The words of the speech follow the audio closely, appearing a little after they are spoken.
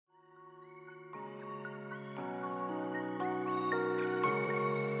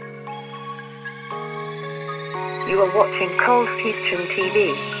You are watching Cold Fusion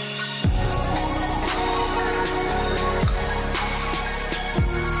TV.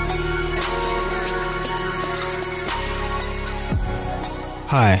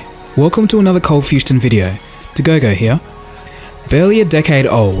 Hi, welcome to another Cold Fusion video. Tagogo here. Barely a decade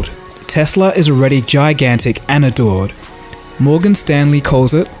old, Tesla is already gigantic and adored. Morgan Stanley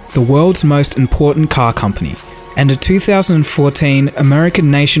calls it the world's most important car company, and a 2014 American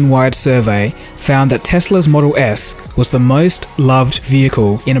nationwide survey found that Tesla's Model S was the most loved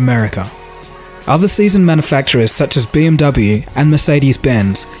vehicle in America. Other seasoned manufacturers such as BMW and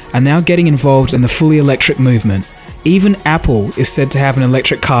Mercedes-Benz are now getting involved in the fully electric movement. Even Apple is said to have an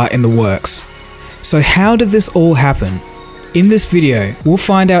electric car in the works. So how did this all happen? In this video, we'll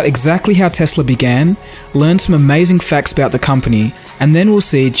find out exactly how Tesla began, learn some amazing facts about the company, and then we'll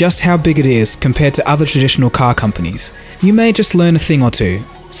see just how big it is compared to other traditional car companies. You may just learn a thing or two,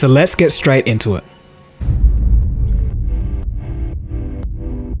 so let's get straight into it.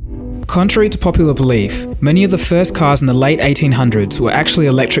 Contrary to popular belief, many of the first cars in the late 1800s were actually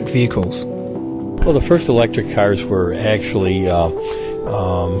electric vehicles. Well, the first electric cars were actually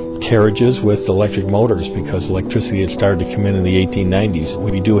carriages with electric motors because electricity had started to come in the 1890s.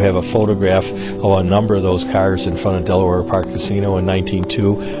 We do have a photograph of a number of those cars in front of Delaware Park Casino in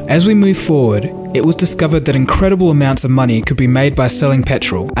 1902. As we move forward, it was discovered that incredible amounts of money could be made by selling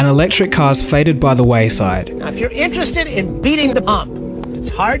petrol, and electric cars faded by the wayside. Now, if you're interested in beating the pump, it's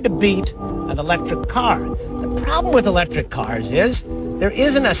hard to beat an electric car. The problem with electric cars is there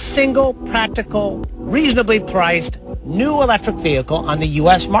isn't a single practical, reasonably priced new electric vehicle on the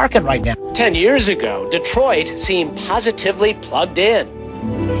U.S. market right now. 10 years ago, Detroit seemed positively plugged in.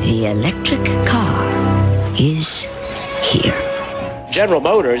 The electric car is here. General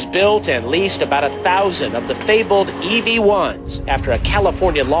Motors built and leased about 1,000 of the fabled EV1s after a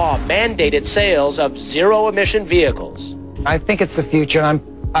California law mandated sales of zero-emission vehicles. I think it's the future, and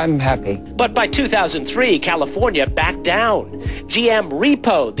I'm happy. But by 2003, California backed down. GM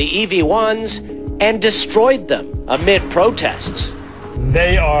repoed the EV1s and destroyed them amid protests.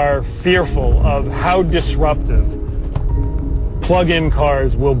 They are fearful of how disruptive plug-in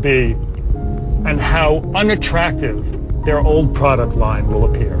cars will be and how unattractive their old product line will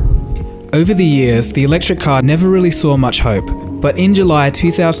appear. Over the years, the electric car never really saw much hope, but in July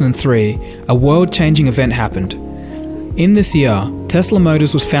 2003, a world-changing event happened. In this year, Tesla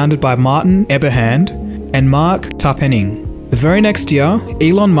Motors was founded by Martin Eberhard and Mark Tarpenning. The very next year,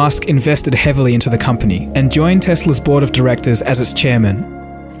 Elon Musk invested heavily into the company and joined Tesla's board of directors as its chairman.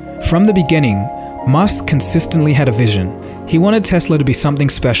 From the beginning, Musk consistently had a vision. He wanted Tesla to be something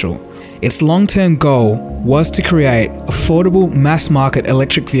special. Its long-term goal was to create affordable mass-market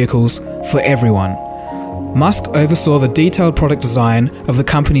electric vehicles for everyone. Musk oversaw the detailed product design of the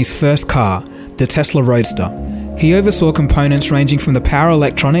company's first car, the Tesla Roadster. He oversaw components ranging from the power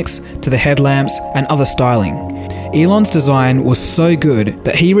electronics to the headlamps and other styling. Elon's design was so good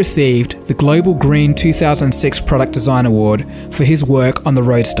that he received the Global Green 2006 Product Design Award for his work on the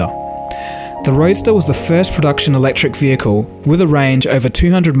Roadster. The Roadster was the first production electric vehicle with a range over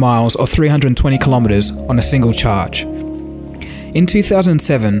 200 miles or 320 kilometers on a single charge. In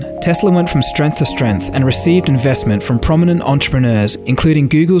 2007, Tesla went from strength to strength and received investment from prominent entrepreneurs, including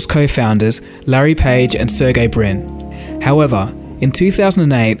Google's co-founders Larry Page and Sergey Brin. However, in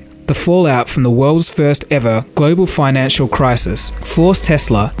 2008, the fallout from the world's first ever global financial crisis forced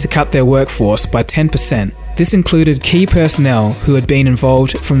Tesla to cut their workforce by 10%. This included key personnel who had been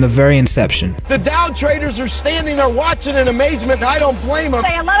involved from the very inception. The Dow traders are standing there watching in amazement. I don't blame them.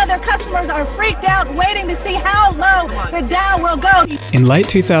 A lot of their customers are freaked out waiting to see how low the Dow will go. In late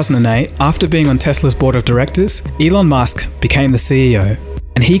 2008, after being on Tesla's board of directors, Elon Musk became the CEO,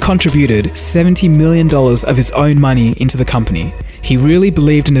 and he contributed $70 million of his own money into the company. He really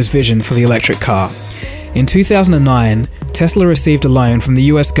believed in his vision for the electric car. In 2009, Tesla received a loan from the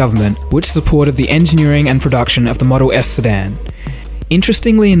US government which supported the engineering and production of the Model S sedan.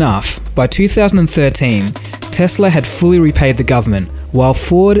 Interestingly enough, by 2013, Tesla had fully repaid the government, while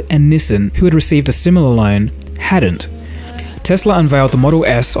Ford and Nissan, who had received a similar loan, hadn't. Tesla unveiled the Model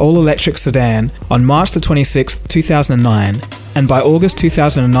S all-electric sedan on March 26, 2009, and by August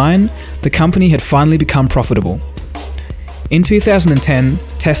 2009, the company had finally become profitable. In 2010,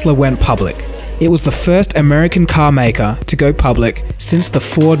 Tesla went public. It was the first American car maker to go public since the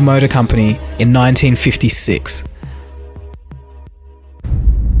Ford Motor Company in 1956.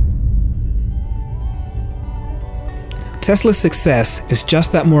 Tesla's success is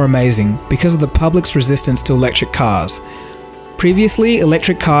just that more amazing because of the public's resistance to electric cars. Previously,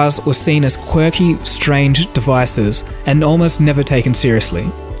 electric cars were seen as quirky, strange devices and almost never taken seriously.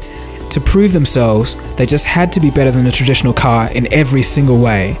 To prove themselves, they just had to be better than a traditional car in every single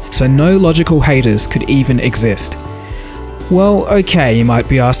way, so no logical haters could even exist. Well, okay, you might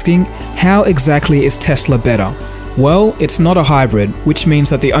be asking, how exactly is Tesla better? Well, it's not a hybrid, which means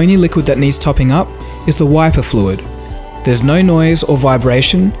that the only liquid that needs topping up is the wiper fluid. There's no noise or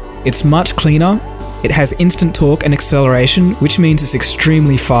vibration, it's much cleaner, it has instant torque and acceleration, which means it's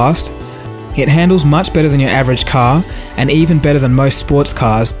extremely fast. It handles much better than your average car, and even better than most sports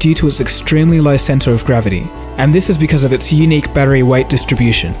cars due to its extremely low center of gravity, and this is because of its unique battery weight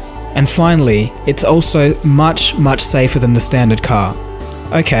distribution. And finally, it's also much safer than the standard car.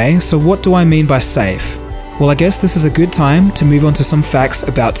 Okay, so what do I mean by safe? Well, I guess this is a good time to move on to some facts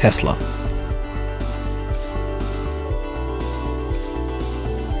about Tesla.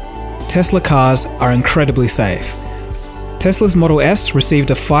 Tesla cars are incredibly safe. Tesla's Model S received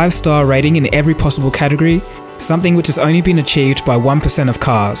a 5-star rating in every possible category, something which has only been achieved by 1% of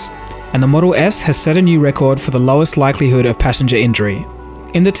cars, and the Model S has set a new record for the lowest likelihood of passenger injury.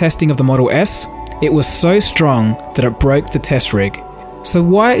 In the testing of the Model S, it was so strong that it broke the test rig. So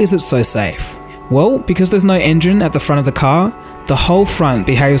why is it so safe? Well, because there's no engine at the front of the car, the whole front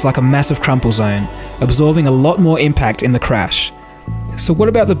behaves like a massive crumple zone, absorbing a lot more impact in the crash. So what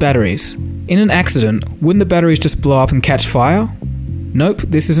about the batteries? In an accident, wouldn't the batteries just blow up and catch fire? Nope,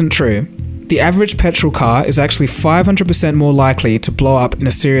 this isn't true. The average petrol car is actually 500% more likely to blow up in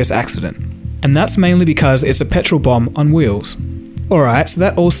a serious accident. And that's mainly because it's a petrol bomb on wheels. Alright, so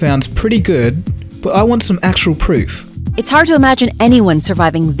that all sounds pretty good, but I want some actual proof. It's hard to imagine anyone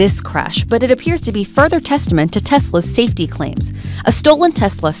surviving this crash, but it appears to be further testament to Tesla's safety claims. A stolen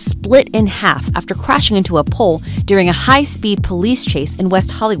Tesla split in half after crashing into a pole during a high-speed police chase in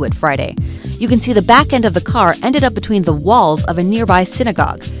West Hollywood Friday. You can see the back end of the car ended up between the walls of a nearby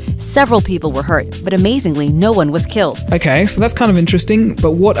synagogue. Several people were hurt, but amazingly, no one was killed. Okay, so that's kind of interesting,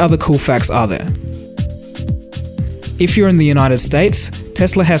 but what other cool facts are there? If you're in the United States,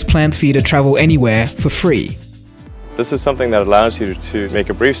 Tesla has plans for you to travel anywhere for free. This is something that allows you to make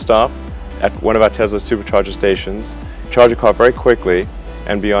a brief stop at one of our Tesla supercharger stations, charge your car very quickly,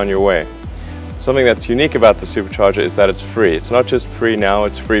 and be on your way. Something that's unique about the supercharger is that it's free. It's not just free now,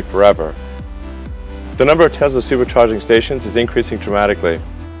 it's free forever. The number of Tesla supercharging stations is increasing dramatically.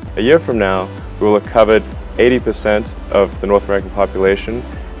 A year from now, we will have covered 80% of the North American population,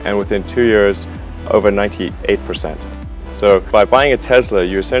 and within 2 years, over 98%. So by buying a Tesla,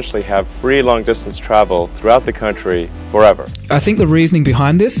 you essentially have free long-distance travel throughout the country forever. I think the reasoning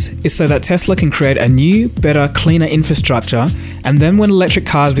behind this is so that Tesla can create a new, better, cleaner infrastructure, and then when electric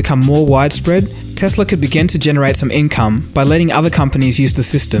cars become more widespread, Tesla could begin to generate some income by letting other companies use the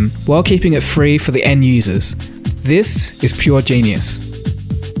system while keeping it free for the end users. This is pure genius.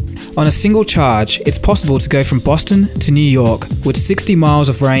 On a single charge, it's possible to go from Boston to New York with 60 miles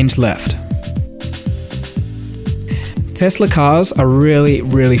of range left. Tesla cars are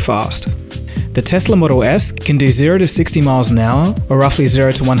really fast. The Tesla Model S can do 0 to 60 miles an hour, or roughly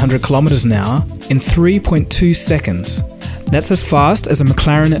 0 to 100 kilometers an hour, in 3.2 seconds. That's as fast as a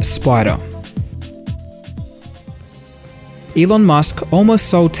McLaren Spider. Elon Musk almost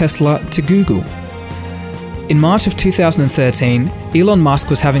sold Tesla to Google. In March of 2013, Elon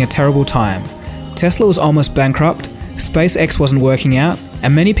Musk was having a terrible time. Tesla was almost bankrupt, SpaceX wasn't working out,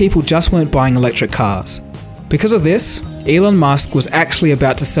 and many people just weren't buying electric cars. Because of this, Elon Musk was actually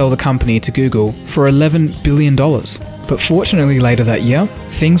about to sell the company to Google for $11 billion. But fortunately later that year,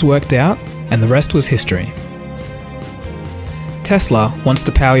 things worked out and the rest was history. Tesla wants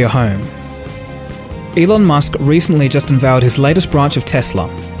to power your home. Elon Musk recently just unveiled his latest branch of Tesla,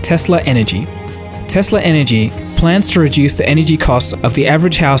 Tesla Energy. Tesla Energy plans to reduce the energy costs of the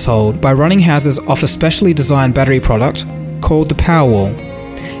average household by running houses off a specially designed battery product called the Powerwall.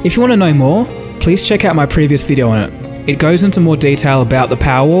 If you want to know more, please check out my previous video on it. It goes into more detail about the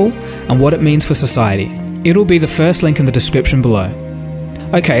Powerwall and what it means for society. It'll be the first link in the description below.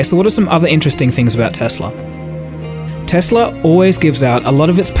 Okay, so what are some other interesting things about Tesla? Tesla always gives out a lot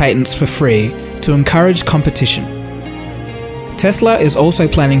of its patents for free to encourage competition. Tesla is also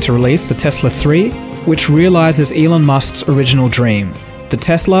planning to release the Tesla 3, which realizes Elon Musk's original dream, the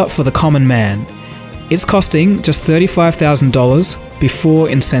Tesla for the common man. It's costing just $35,000 before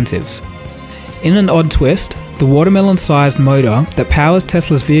incentives. In an odd twist, the watermelon-sized motor that powers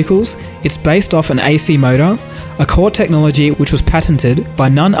Tesla's vehicles is based off an AC motor, a core technology which was patented by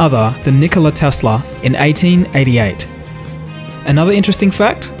none other than Nikola Tesla in 1888. Another interesting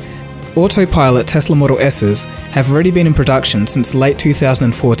fact? Autopilot Tesla Model S's have already been in production since late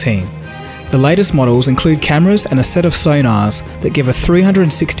 2014. The latest models include cameras and a set of sonars that give a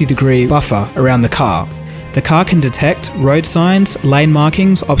 360-degree buffer around the car. The car can detect road signs, lane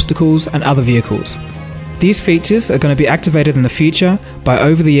markings, obstacles, and other vehicles. These features are going to be activated in the future by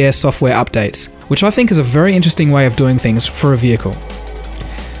over-the-air software updates, which I think is a very interesting way of doing things for a vehicle.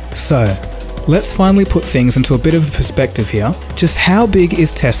 So, let's finally put things into a bit of a perspective here. Just how big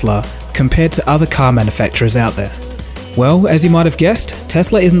is Tesla compared to other car manufacturers out there? Well, as you might have guessed,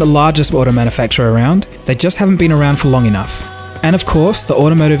 Tesla isn't the largest auto manufacturer around, they just haven't been around for long enough. And of course, the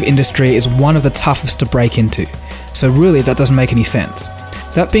automotive industry is one of the toughest to break into, so really that doesn't make any sense.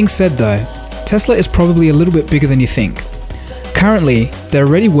 That being said though, Tesla is probably a little bit bigger than you think. Currently, they're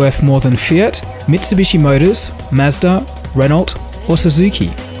already worth more than Fiat, Mitsubishi Motors, Mazda, Renault, or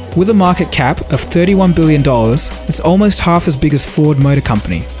Suzuki. With a market cap of $31 billion, it's almost half as big as Ford Motor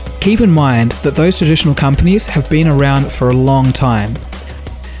Company. Keep in mind that those traditional companies have been around for a long time.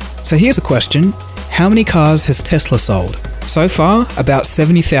 So here's a question, how many cars has Tesla sold? So far, about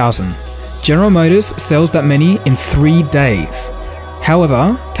 70,000. General Motors sells that many in 3 days.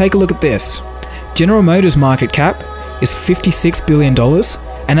 However, take a look at this. General Motors' market cap is $56 billion,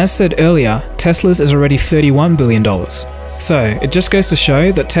 and as said earlier, Tesla's is already $31 billion. So, it just goes to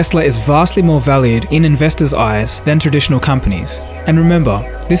show that Tesla is vastly more valued in investors' eyes than traditional companies. And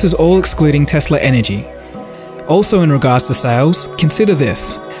remember, this is all excluding Tesla Energy. Also in regards to sales, consider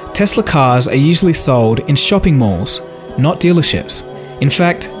this. Tesla cars are usually sold in shopping malls, not dealerships. In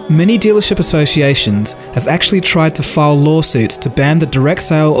fact, many dealership associations have actually tried to file lawsuits to ban the direct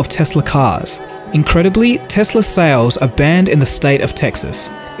sale of Tesla cars. Incredibly, Tesla sales are banned in the state of Texas.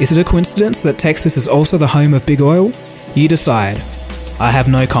 Is it a coincidence that Texas is also the home of big oil? You decide. I have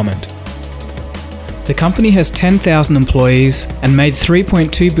no comment. The company has 10,000 employees and made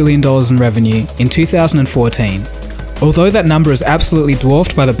 $3.2 billion in revenue in 2014. Although that number is absolutely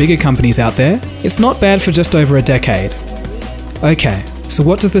dwarfed by the bigger companies out there, it's not bad for just over a decade. Okay, so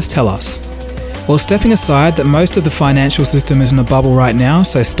what does this tell us? Well, stepping aside that most of the financial system is in a bubble right now,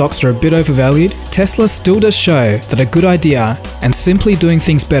 so stocks are a bit overvalued, Tesla still does show that a good idea and simply doing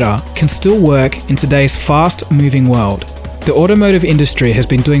things better can still work in today's fast-moving world. The automotive industry has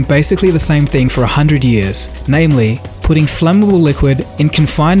been doing basically the same thing for 100 years, namely, putting flammable liquid in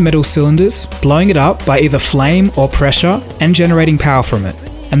confined metal cylinders, blowing it up by either flame or pressure, and generating power from it.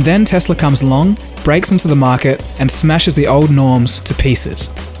 And then Tesla comes along, breaks into the market, and smashes the old norms to pieces.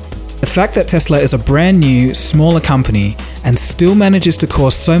 The fact that Tesla is a brand new, smaller company and still manages to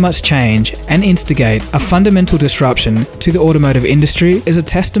cause so much change and instigate a fundamental disruption to the automotive industry is a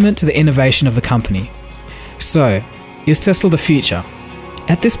testament to the innovation of the company. So, is Tesla the future?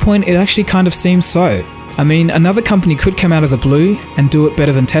 At this point, it actually kind of seems so. I mean, another company could come out of the blue and do it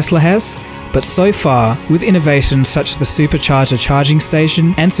better than Tesla has, but so far, with innovations such as the supercharger charging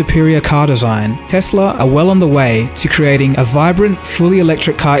station and superior car design, Tesla are well on the way to creating a vibrant, fully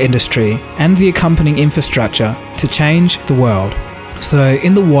electric car industry and the accompanying infrastructure to change the world. So,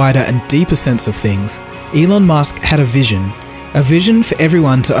 in the wider and deeper sense of things, Elon Musk had a vision for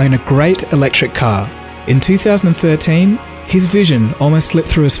everyone to own a great electric car. In 2013, his vision almost slipped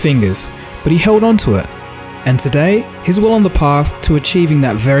through his fingers, but he held on to it. And today, he's well on the path to achieving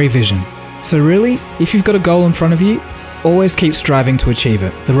that very vision. So really, if you've got a goal in front of you, always keep striving to achieve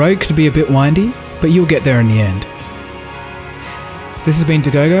it. The road could be a bit windy, but you'll get there in the end. This has been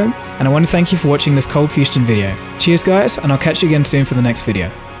Dagogo, and I want to thank you for watching this Cold Fusion video. Cheers guys, and I'll catch you again soon for the next video.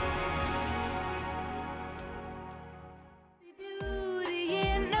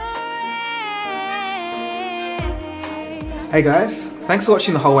 Hey guys, thanks for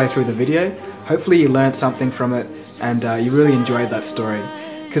watching the whole way through the video. Hopefully you learned something from it and you really enjoyed that story.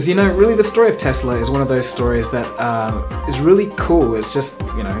 Because, you know, really the story of Tesla is one of those stories that is really cool. It's just,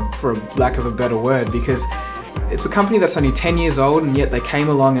 you know, for lack of a better word, because it's a company that's only 10 years old and yet they came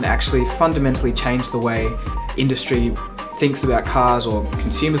along and actually fundamentally changed the way industry thinks about cars, or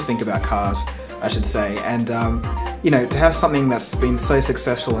consumers think about cars, I should say. And, you know, to have something that's been so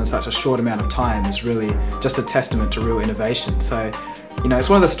successful in such a short amount of time is really just a testament to real innovation. So, you know, it's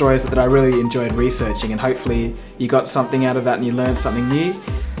one of the stories that I really enjoyed researching, and hopefully you got something out of that and you learned something new.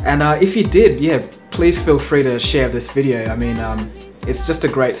 And if you did, yeah, please feel free to share this video. I mean, it's just a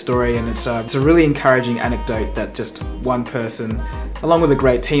great story, and it's a really encouraging anecdote that just one person, along with a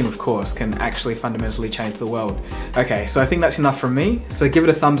great team of course, can actually fundamentally change the world. Okay, so I think that's enough from me. So give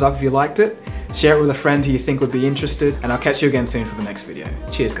it a thumbs up if you liked it, share it with a friend who you think would be interested, and I'll catch you again soon for the next video.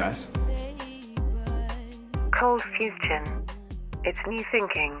 Cheers guys. Cold Fusion. It's new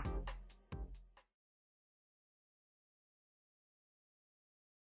thinking.